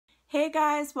Hey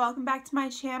guys, welcome back to my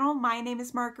channel. My name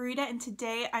is Margarita and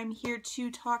today I'm here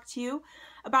to talk to you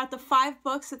about the 5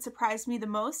 books that surprised me the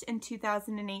most in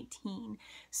 2018.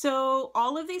 So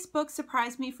all of these books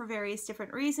surprised me for various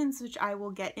different reasons, which I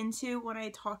will get into when I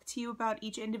talk to you about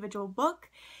each individual book.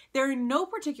 They're in no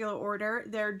particular order,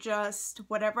 they're just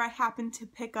whatever I happen to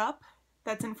pick up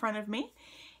that's in front of me.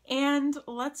 And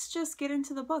let's just get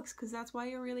into the books because that's why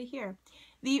you're really here.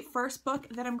 The first book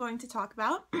that I'm going to talk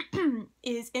about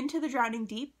is Into the Drowning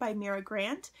Deep by Mira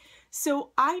Grant.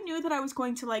 So I knew that I was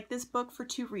going to like this book for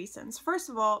 2 reasons. First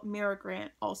of all, Mira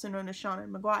Grant, also known as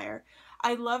Seanan McGuire.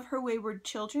 I love her Wayward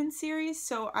Children series,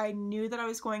 so I knew that I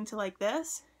was going to like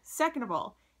this. Second of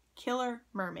all, Killer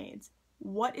Mermaids.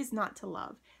 What is not to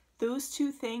love? Those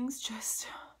 2 things just...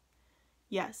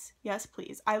 yes,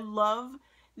 please. I love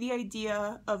the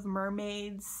idea of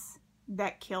mermaids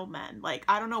that kill men. Like,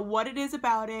 I don't know what it is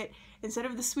about it. Instead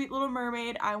of the sweet little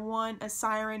mermaid, I want a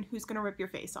siren who's gonna rip your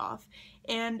face off.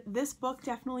 And this book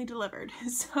definitely delivered.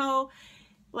 So,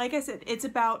 like I said, it's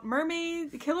about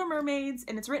killer mermaids,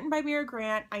 and it's written by Mira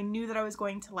Grant. I knew that I was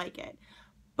going to like it.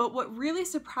 But what really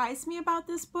surprised me about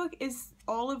this book is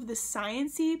all of the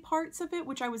science-y parts of it,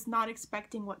 which I was not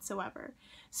expecting whatsoever.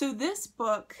 So this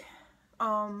book,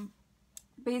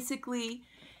 basically,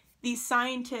 these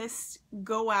scientists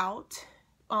go out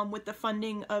with the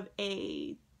funding of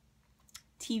a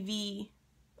TV,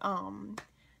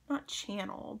 not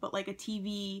channel, but like a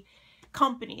TV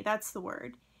company, that's the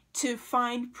word, to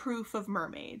find proof of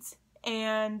mermaids.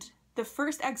 And the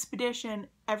first expedition,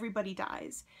 everybody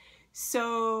dies.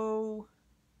 So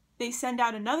they send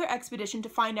out another expedition to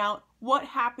find out what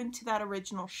happened to that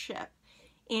original ship.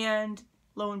 And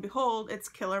lo and behold, it's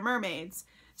killer mermaids.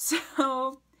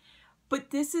 So... but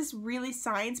this is really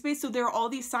science-based, so there are all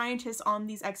these scientists on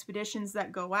these expeditions that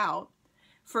go out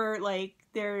for, like,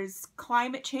 there's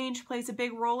climate change plays a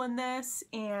big role in this,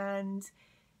 and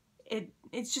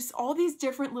it's just all these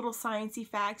different little science-y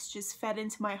facts just fed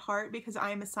into my heart because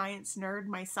I'm a science nerd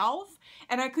myself,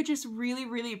 and I could just really,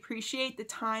 really appreciate the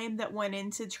time that went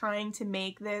into trying to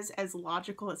make this as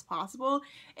logical as possible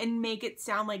and make it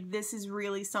sound like this is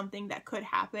really something that could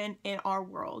happen in our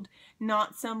world,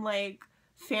 not some, like,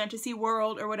 fantasy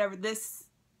world or whatever. This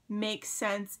makes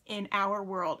sense in our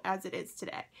world as it is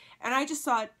today. And I just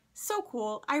thought, so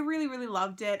cool. I really, really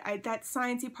loved it. That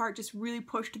science-y part just really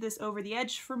pushed this over the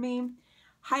edge for me.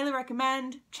 Highly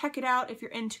recommend. Check it out if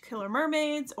you're into killer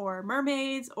mermaids or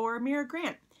Mira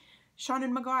Grant.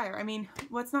 Seanan McGuire. I mean,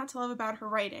 what's not to love about her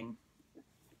writing?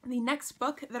 The next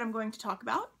book that I'm going to talk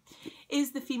about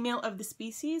is The Female of the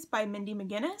Species by Mindy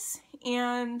McGinnis.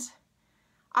 And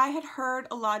I had heard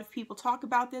a lot of people talk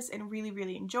about this and really,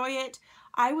 really enjoy it.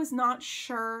 I was not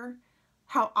sure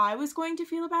how I was going to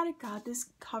feel about it. God, this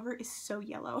cover is so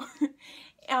yellow.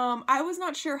 I was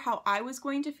not sure how I was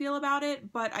going to feel about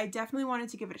it, but I definitely wanted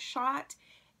to give it a shot,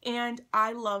 and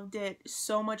I loved it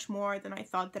so much more than I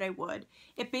thought that I would.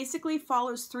 It basically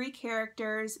follows 3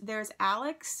 characters. There's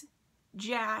Alex,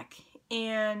 Jack,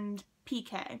 and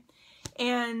PK.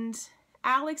 And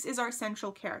Alex is our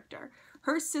central character.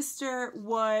 Her sister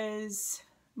was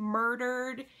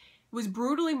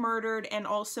brutally murdered, and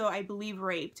also, I believe,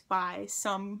 raped by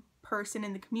some person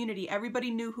in the community.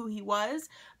 Everybody knew who he was,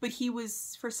 but he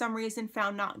was, for some reason,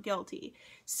 found not guilty.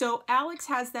 So Alex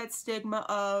has that stigma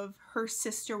of her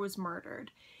sister was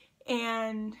murdered,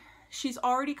 and she's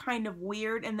already kind of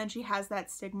weird, and then she has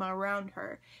that stigma around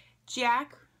her.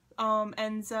 Jack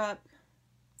ends up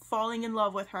falling in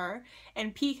love with her,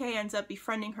 and PK ends up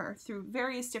befriending her through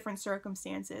various different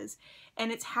circumstances,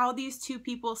 and it's how these 2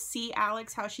 people see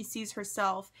Alex, how she sees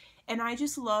herself, and I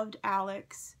just loved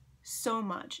Alex so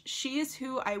much. She is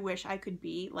who I wish I could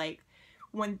be. Like,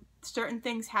 when certain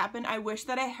things happen, I wish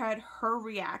that I had her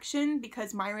reaction,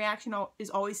 because my reaction is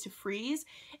always to freeze,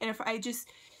 and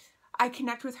I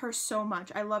connect with her so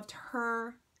much. I loved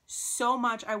her so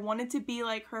much. I wanted to be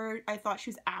like her. I thought she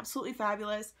was absolutely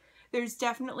fabulous. There's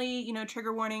definitely, you know,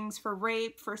 trigger warnings for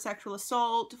rape, for sexual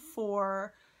assault,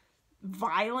 for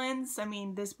violence. I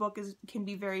mean, this book can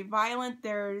be very violent.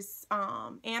 There's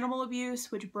animal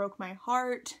abuse, which broke my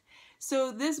heart.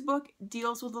 So this book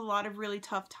deals with a lot of really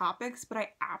tough topics, but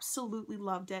I absolutely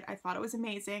loved it. I thought it was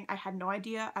amazing. I had no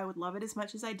idea I would love it as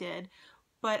much as I did,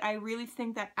 but I really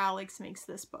think that Alex makes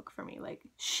this book for me. Like,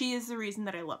 she is the reason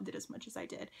that I loved it as much as I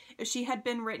did. If she had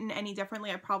been written any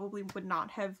differently, I probably would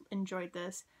not have enjoyed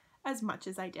this as much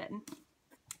as I did.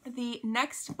 The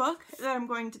next book that I'm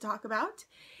going to talk about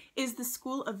is The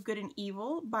School of Good and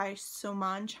Evil by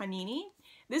Soman Chainani.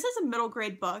 This is a middle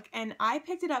grade book, and I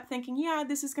picked it up thinking, yeah,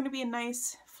 this is going to be a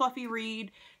nice fluffy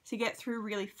read, to get through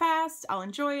really fast. I'll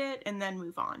enjoy it and then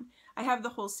move on. I have the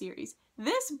whole series.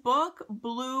 This book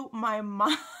blew my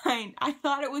mind. I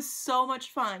thought it was so much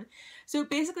fun. So it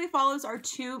basically follows our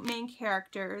two main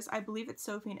characters. I believe it's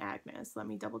Sophie and Agnes. Let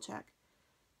me double check.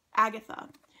 Agatha.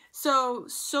 So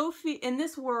Sophie, in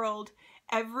this world,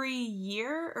 every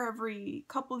year or every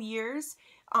couple years,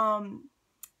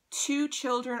 two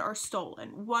children are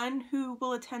stolen. One who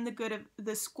will attend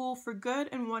the school for good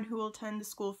and one who will attend the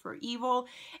school for evil.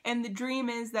 And the dream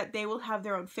is that they will have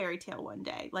their own fairy tale one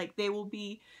day. Like, they will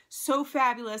be so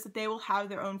fabulous that they will have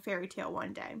their own fairy tale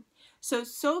one day. So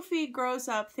Sophie grows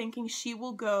up thinking she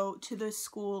will go to the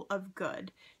school of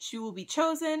good. She will be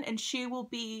chosen and she will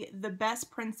be the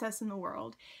best princess in the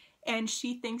world. And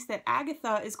she thinks that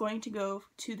Agatha is going to go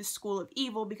to the school of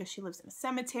evil because she lives in a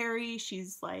cemetery.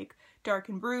 She's like dark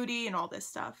and broody and all this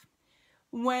stuff.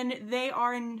 When they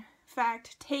are in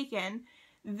fact taken,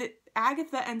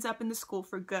 Agatha ends up in the school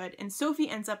for good and Sophie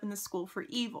ends up in the school for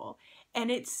evil. And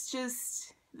it's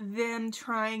just them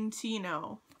trying to, you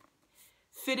know,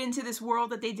 fit into this world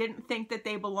that they didn't think that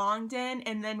they belonged in,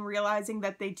 and then realizing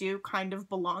that they do kind of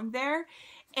belong there.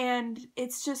 And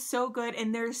it's just so good.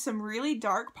 And there's some really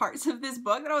dark parts of this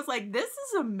book that I was like, this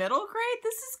is a middle grade?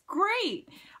 This is great.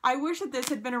 I wish that this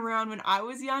had been around when I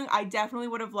was young. I definitely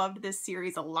would have loved this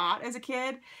series a lot as a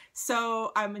kid.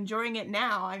 So I'm enjoying it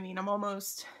now. I mean,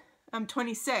 I'm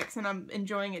 26 and I'm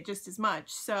enjoying it just as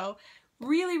much. So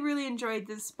really, really enjoyed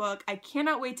this book. I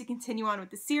cannot wait to continue on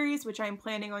with the series, which I'm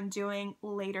planning on doing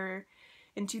later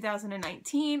in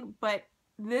 2019. But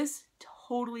this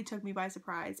totally took me by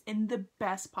surprise in the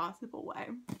best possible way.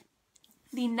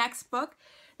 The next book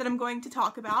that I'm going to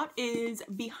talk about is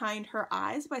Behind Her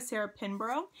Eyes by Sarah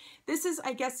Pinborough. This is,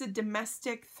 I guess, a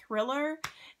domestic thriller.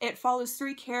 It follows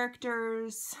three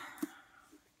characters.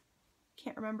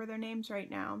 Can't remember their names right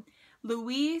now.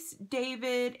 Louise,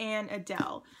 David, and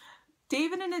Adele.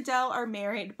 David and Adele are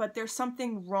married, but there's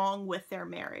something wrong with their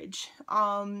marriage.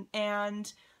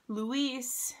 And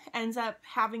Louise ends up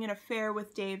having an affair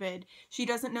with David. She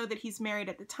doesn't know that he's married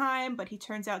at the time, but he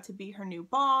turns out to be her new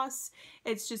boss.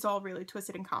 It's just all really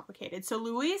twisted and complicated. So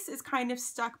Louise is kind of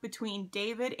stuck between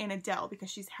David and Adele because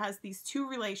she has these two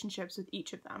relationships with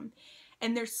each of them.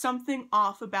 And there's something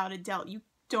off about Adele. You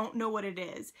don't know what it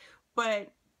is,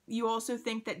 but you also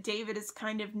think that David is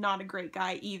kind of not a great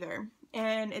guy either.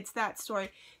 And it's that story.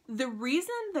 The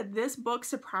reason that this book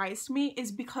surprised me is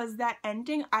because that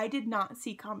ending I did not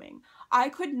see coming. I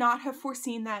could not have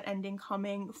foreseen that ending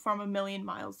coming from a million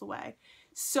miles away.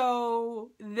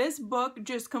 So this book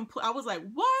just I was like,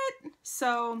 what?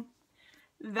 So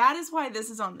that is why this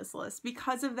is on this list,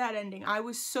 because of that ending. I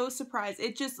was so surprised.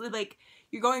 It just, like,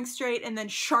 you're going straight and then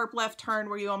sharp left turn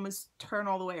where you almost turn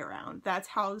all the way around. That's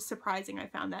how surprising I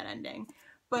found that ending.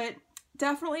 But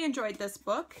definitely enjoyed this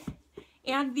book.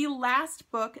 And the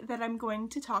last book that I'm going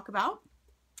to talk about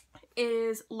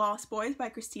is Lost Boys by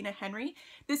Christina Henry.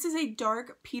 This is a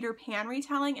dark Peter Pan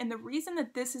retelling, and the reason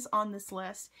that this is on this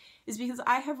list is because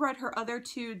I have read her other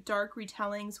two dark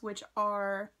retellings, which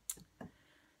are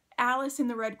Alice and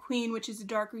the Red Queen, which is a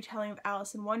dark retelling of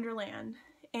Alice in Wonderland.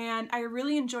 And I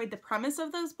really enjoyed the premise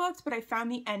of those books, but I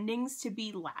found the endings to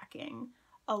be lacking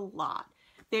a lot.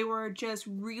 They were just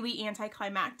really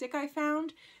anticlimactic, I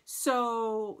found.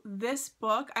 So this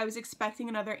book, I was expecting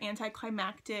another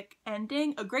anticlimactic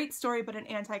ending, a great story, but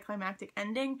an anticlimactic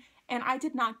ending, and I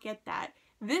did not get that.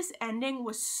 This ending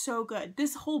was so good.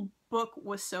 This whole book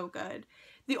was so good.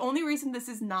 The only reason this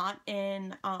is not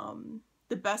in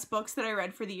the best books that I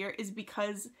read for the year is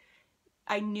because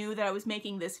I knew that I was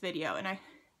making this video, and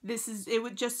it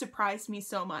would just surprise me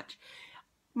so much.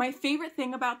 My favorite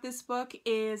thing about this book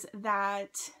is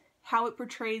that how it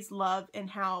portrays love and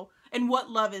what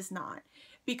love is not.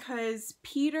 Because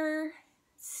Peter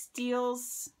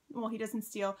steals, well, he doesn't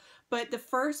steal, but the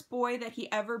first boy that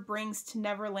he ever brings to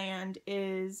Neverland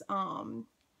is,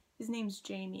 his name's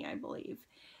Jamie, I believe.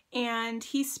 And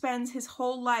he spends his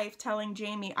whole life telling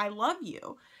Jamie, I love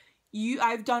you.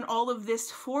 I've done all of this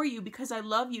for you because I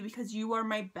love you, because you are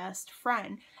my best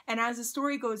friend. And as the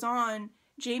story goes on,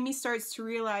 Jamie starts to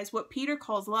realize what Peter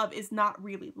calls love is not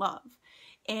really love.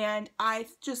 And I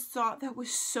just thought that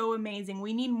was so amazing.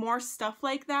 We need more stuff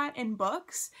like that in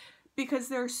books, because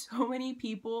there's so many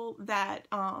people that,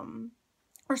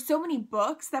 or so many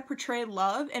books that portray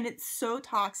love, and it's so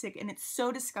toxic and it's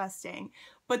so disgusting,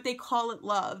 but they call it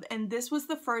love. And this was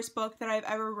the first book that I've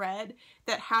ever read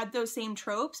that had those same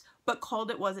tropes, but called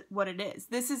it what it is.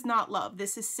 This is not love.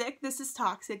 This is sick. This is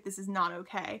toxic. This is not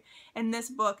okay. And this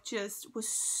book just was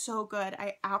so good.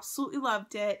 I absolutely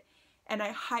loved it. And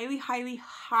I highly, highly,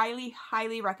 highly,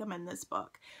 highly recommend this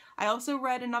book. I also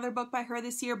read another book by her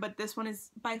this year, but this one is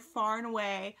by far and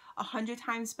away 100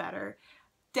 times better.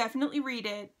 Definitely read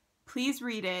it. Please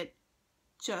read it.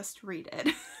 Just read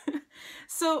it.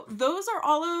 So those are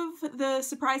all of the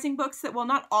surprising books that, well,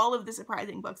 not all of the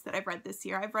surprising books that I've read this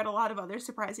year. I've read a lot of other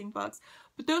surprising books,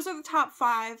 but those are the top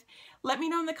 5. Let me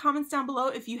know in the comments down below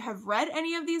if you have read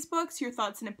any of these books, your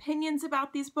thoughts and opinions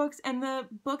about these books, and the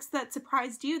books that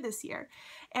surprised you this year.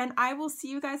 And I will see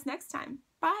you guys next time.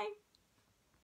 Bye!